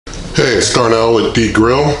Hey, it's Darnell with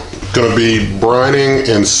iGrill. Going to be brining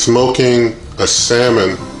and smoking a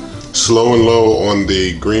salmon slow and low on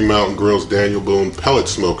the Green Mountain Grill's Daniel Boone Pellet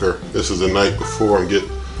Smoker. This is the night before I'm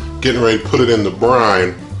getting ready to put it in the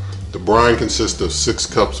brine. The brine consists of 6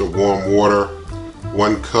 cups of warm water,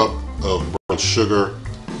 1 cup of brown sugar,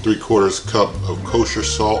 3/4 cup of kosher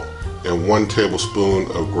salt, and 1 tablespoon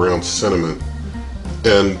of ground cinnamon.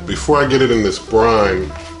 And before I get it in this brine,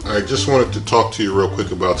 I just wanted to talk to you real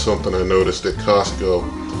quick about something I noticed at Costco,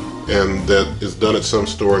 and that is done at some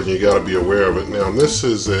stores, and you got to be aware of it. Now, this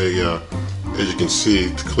is a, as you can see,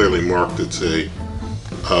 it's clearly marked. It's a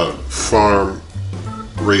farm-raised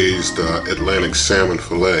Atlantic salmon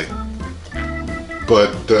fillet.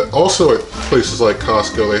 But also at places like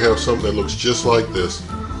Costco, they have something that looks just like this.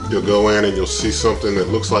 You'll go in and you'll see something that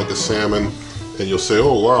looks like a salmon, and you'll say,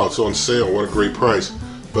 "Oh wow, it's on sale! What a great price!"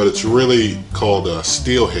 But it's really called a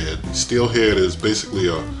steelhead. Steelhead is basically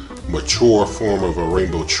a mature form of a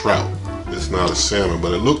rainbow trout. It's not a salmon,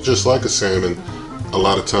 but it looks just like a salmon a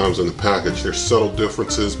lot of times in the package. There's subtle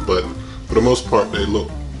differences, but for the most part they look,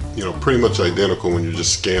 pretty much identical when you're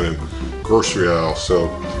just scanning grocery aisle. So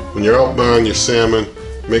when you're out buying your salmon,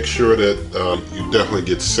 make sure that you definitely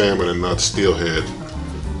get salmon and not steelhead.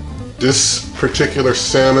 This particular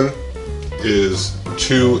salmon is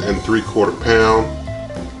 2 3/4 pounds.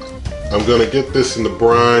 I'm going to get this in the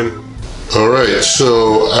brine. Alright,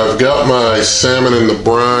 so I've got my salmon in the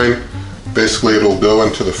brine. Basically it'll go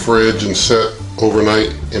into the fridge and set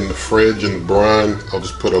overnight in the fridge in the brine. I'll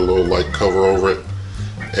just put a little light cover over it,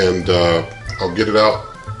 and I'll get it out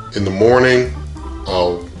in the morning.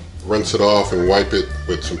 I'll rinse it off and wipe it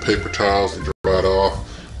with some paper towels to dry it off,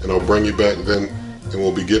 and I'll bring you back then, and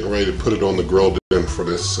we'll be getting ready to put it on the grill then for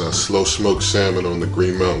this slow smoked salmon on the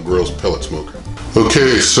Green Mountain Grill's Pellet Smoker.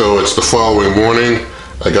 Okay, so it's the following morning.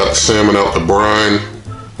 I got the salmon out the brine,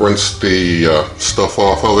 rinsed the stuff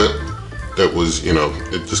off of it. That was,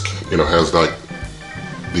 it just, has like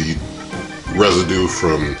the residue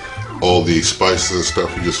from all the spices and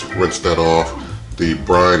stuff. You just rinse that off. The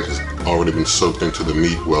brine has already been soaked into the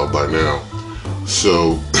meat well by now.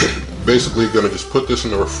 So basically gonna just put this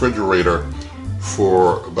in the refrigerator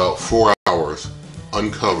for about 4 hours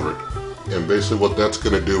uncovered. And basically what that's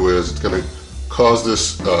gonna do is it's gonna cause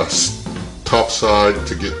this top side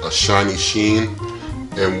to get a shiny sheen,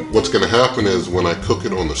 and what's going to happen is when I cook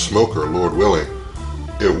it on the smoker, Lord willing,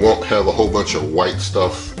 it won't have a whole bunch of white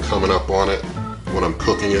stuff coming up on it when I'm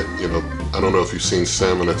cooking it. I don't know if you've seen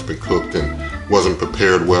salmon that's been cooked and wasn't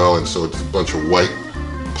prepared well, and so it's a bunch of white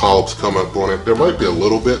polyps come up on it. There might be a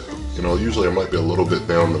little bit, usually there might be a little bit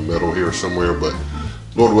down the middle here somewhere, but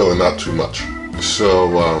Lord willing, not too much. So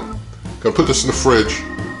gonna put this in the fridge,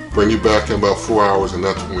 bring you back in about 4 hours, and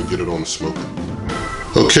that's when we get it on the smoker.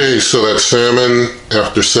 Okay, so that salmon,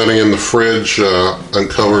 after setting in the fridge,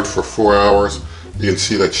 uncovered for 4 hours, you can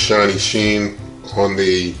see that shiny sheen on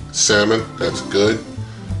the salmon. That's good.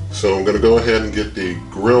 So I'm going to go ahead and get the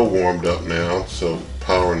grill warmed up now. So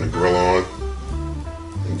powering the grill on,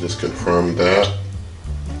 and just confirm that.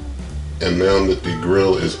 And now that the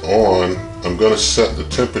grill is on, I'm going to set the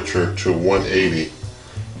temperature to 180.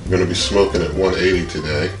 I'm going to be smoking at 180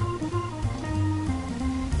 today.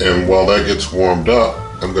 And while that gets warmed up,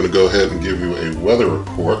 I'm going to go ahead and give you a weather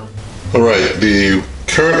report. Alright, the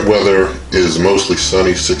current weather is mostly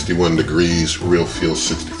sunny, 61 degrees, real feel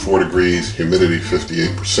 64 degrees, humidity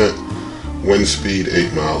 58%, wind speed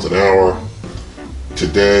 8 miles an hour.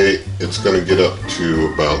 Today it's going to get up to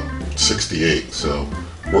about 68, so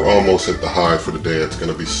we're almost at the high for the day. It's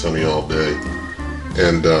going to be sunny all day.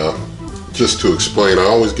 And just to explain, I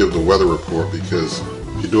always give the weather report because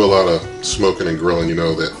if you do a lot of smoking and grilling, you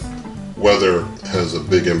know that weather has a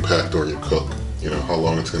big impact on your cook. How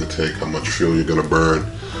long it's going to take, how much fuel you're going to burn.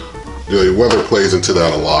 The weather plays into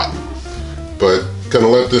that a lot. But going to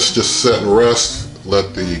let this just set and rest,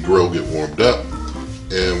 let the grill get warmed up,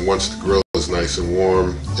 and once the grill is nice and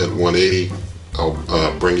warm at 180,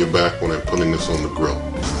 I'll bring you back when I'm putting this on the grill.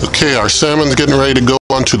 Okay, our salmon's getting ready to go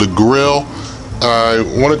onto the grill. I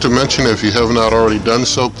wanted to mention, if you have not already done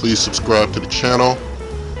so, please subscribe to the channel.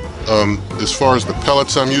 As far as the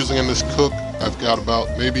pellets I'm using in this cook, I've got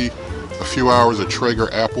about maybe a few hours of Traeger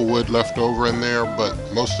Applewood left over in there, but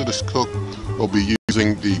most of this cook will be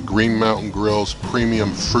using the Green Mountain Grill's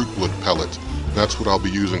premium Fruitwood pellet. That's what I'll be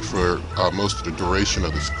using for most of the duration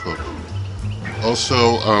of this cook.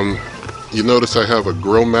 Also, you notice I have a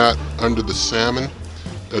grill mat under the salmon.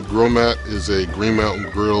 That grill mat is a Green Mountain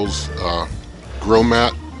Grill's grill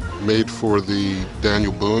mat made for the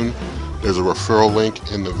Daniel Boone. There's a referral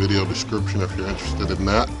link in the video description if you're interested in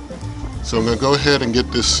that. So I'm going to go ahead and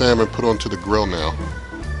get this salmon put onto the grill now.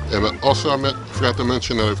 And also I forgot to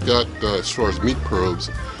mention that I've got, as far as meat probes,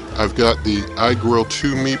 I've got the iGrill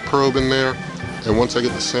 2 meat probe in there. And once I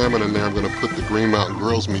get the salmon in there, I'm going to put the Green Mountain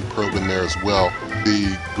Grills meat probe in there as well.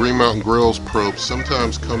 The Green Mountain Grills probe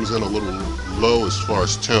sometimes comes in a little low as far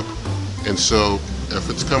as temp. And so if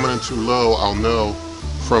it's coming in too low, I'll know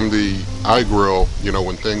from the iGrill, you know,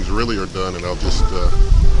 when things really are done, and I'll just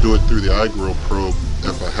do it through the iGrill probe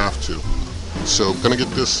if I have to. So I'm going to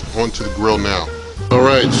get this onto the grill now.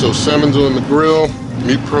 Alright, so salmon's on the grill,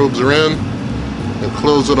 meat probes are in. And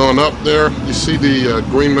close it on up there. You see the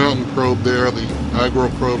Green Mountain probe there, the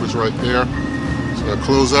iGrill probe is right there. So I'm going to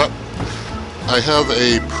close up. I have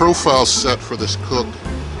a profile set for this cook,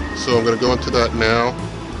 so I'm going to go into that now.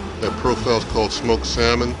 That profile is called Smoked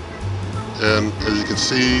Salmon, and as you can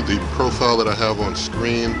see, the profile that I have on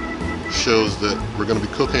screen shows that we're going to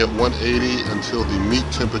be cooking at 180 until the meat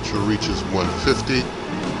temperature reaches 150.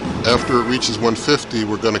 After it reaches 150,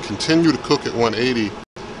 we're going to continue to cook at 180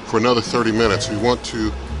 for another 30 minutes. We want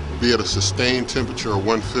to be at a sustained temperature of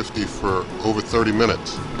 150 for over 30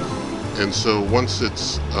 minutes. And so once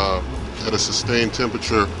it's at a sustained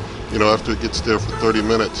temperature, you know, after it gets there for 30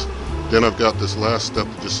 minutes, then I've got this last step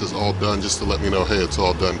that just says all done, just to let me know, hey, it's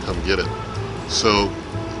all done, come get it. So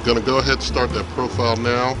I'm gonna go ahead and start that profile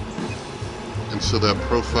now. And so that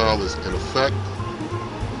profile is in effect.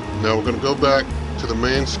 Now we're gonna go back to the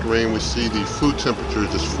main screen. We see the food temperature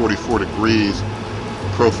is just 44 degrees.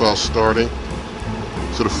 Profile starting.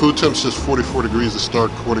 So the food temp is just 44 degrees to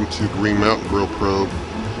start according to Green Mountain Grill probe.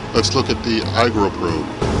 Let's look at the iGrill probe.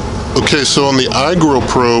 Okay, so on the iGrill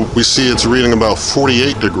probe, we see it's reading about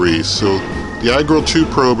 48 degrees. So the iGrill 2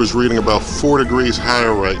 probe is reading about 4 degrees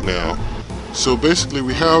higher right now. So basically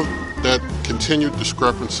we have that continued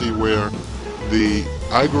discrepancy where the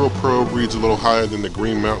iGrill probe reads a little higher than the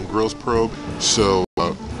Green Mountain Grill's probe. So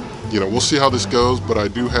you know, we'll see how this goes, but I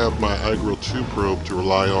do have my iGrill 2 probe to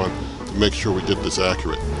rely on to make sure we get this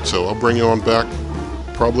accurate. So I'll bring you on back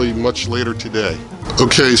probably much later today.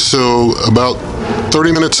 Okay, so about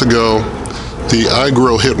 30 minutes ago, the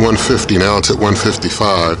iGrill hit 150, now it's at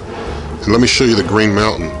 155. And let me show you the Green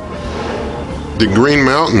Mountain. The Green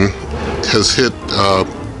Mountain has hit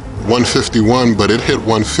 151, but it hit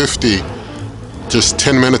 150 just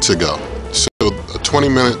 10 minutes ago. So a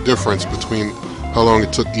 20-minute difference between how long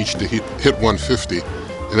it took each to hit 150,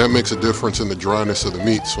 and that makes a difference in the dryness of the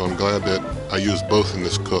meat, so I'm glad that I used both in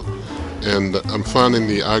this cook. And I'm finding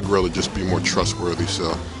the iGrill to just be more trustworthy,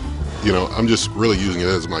 so you know, I'm just really using it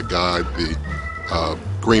as my guide. The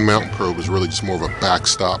Green Mountain probe is really just more of a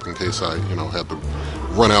backstop in case I, you know, had to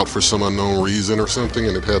run out for some unknown reason or something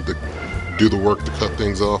and it had to do the work to cut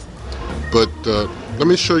things off. But let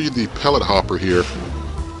me show you the pellet hopper here.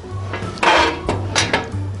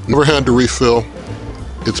 Never had to refill.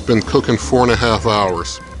 It's been cooking 4.5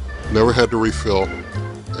 hours. Never had to refill,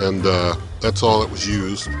 and that's all that was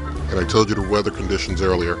used. And I told you the weather conditions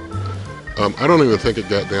earlier. I don't even think it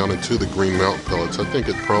got down into the Green Mountain pellets. I think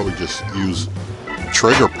it probably just used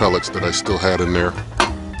Traeger pellets that I still had in there.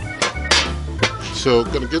 So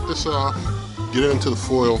gonna get this off, get it into the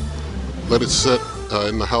foil, let it set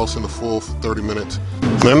in the house in the foil for 30 minutes.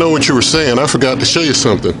 And I know what you were saying, I forgot to show you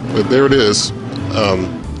something, but there it is.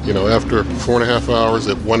 You know, after 4.5 hours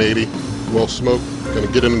at 180, well smoked, gonna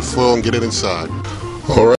get it in foil and get it inside.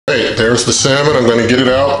 All right, there's the salmon. I'm gonna get it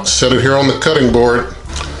out, set it here on the cutting board.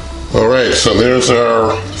 All right, so there's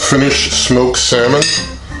our finished smoked salmon,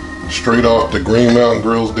 straight off the Green Mountain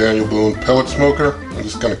Grill's Daniel Boone pellet smoker. I'm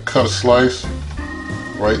just gonna cut a slice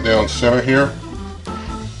right down center here.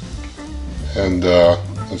 And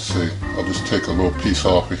let's see, I'll just take a little piece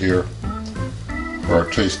off of here for our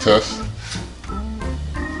taste test.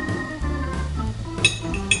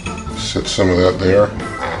 Set some of that there.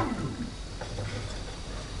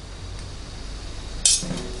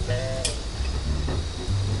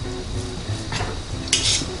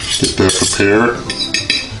 Get that prepared.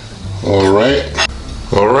 All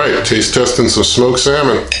right, taste testing some smoked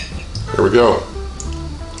salmon. Here we go.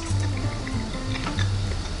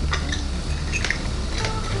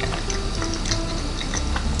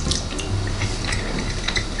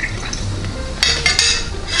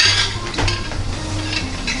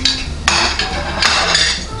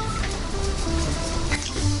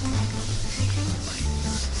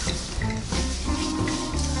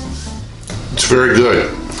 It's very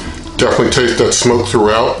good. Definitely taste that smoke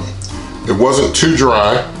throughout. It wasn't too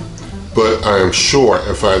dry, but I am sure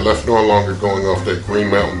if I left it on longer going off that Green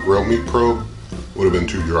Mountain Grill meat probe, it would have been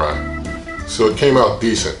too dry. So it came out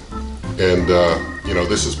decent. And you know,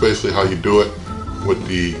 this is basically how you do it with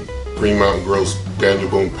the Green Mountain Grill's Daniel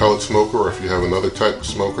Boone pellet smoker, or if you have another type of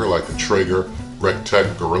smoker like a Traeger Rec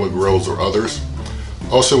Tech, Gorilla Grills, or others.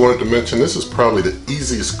 Also wanted to mention this is probably the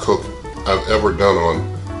easiest cook I've ever done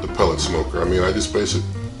on the pellet smoker. I mean, I just basically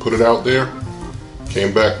put it out there,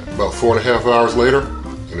 came back about 4.5 hours later,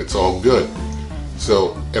 and it's all good.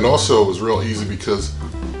 So, and also it was real easy because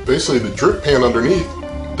basically the drip pan underneath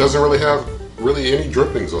doesn't really have any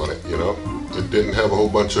drippings on it, you know. It didn't have a whole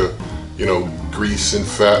bunch of, you know, grease and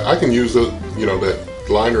fat. I can use the, you know, that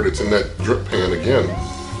liner that's in that drip pan again.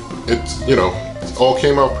 It's, you know, it all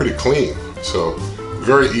came out pretty clean. So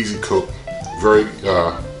very easy cook, very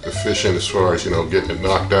efficient as far as, you know, getting it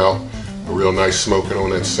knocked out. A real nice smoking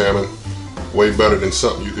on that salmon. Way better than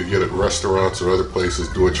something you could get at restaurants or other places,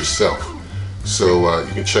 do it yourself. So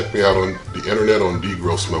you can check me out on the internet on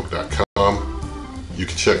dgrillsmoke.com. You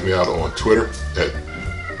can check me out on Twitter at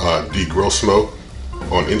dgrillsmoke,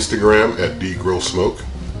 on Instagram at dgrillsmoke.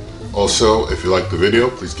 Also, if you like the video,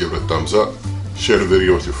 please give it a thumbs up. Share the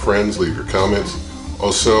video with your friends, leave your comments.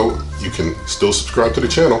 Also, you can still subscribe to the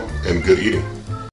channel, and good eating.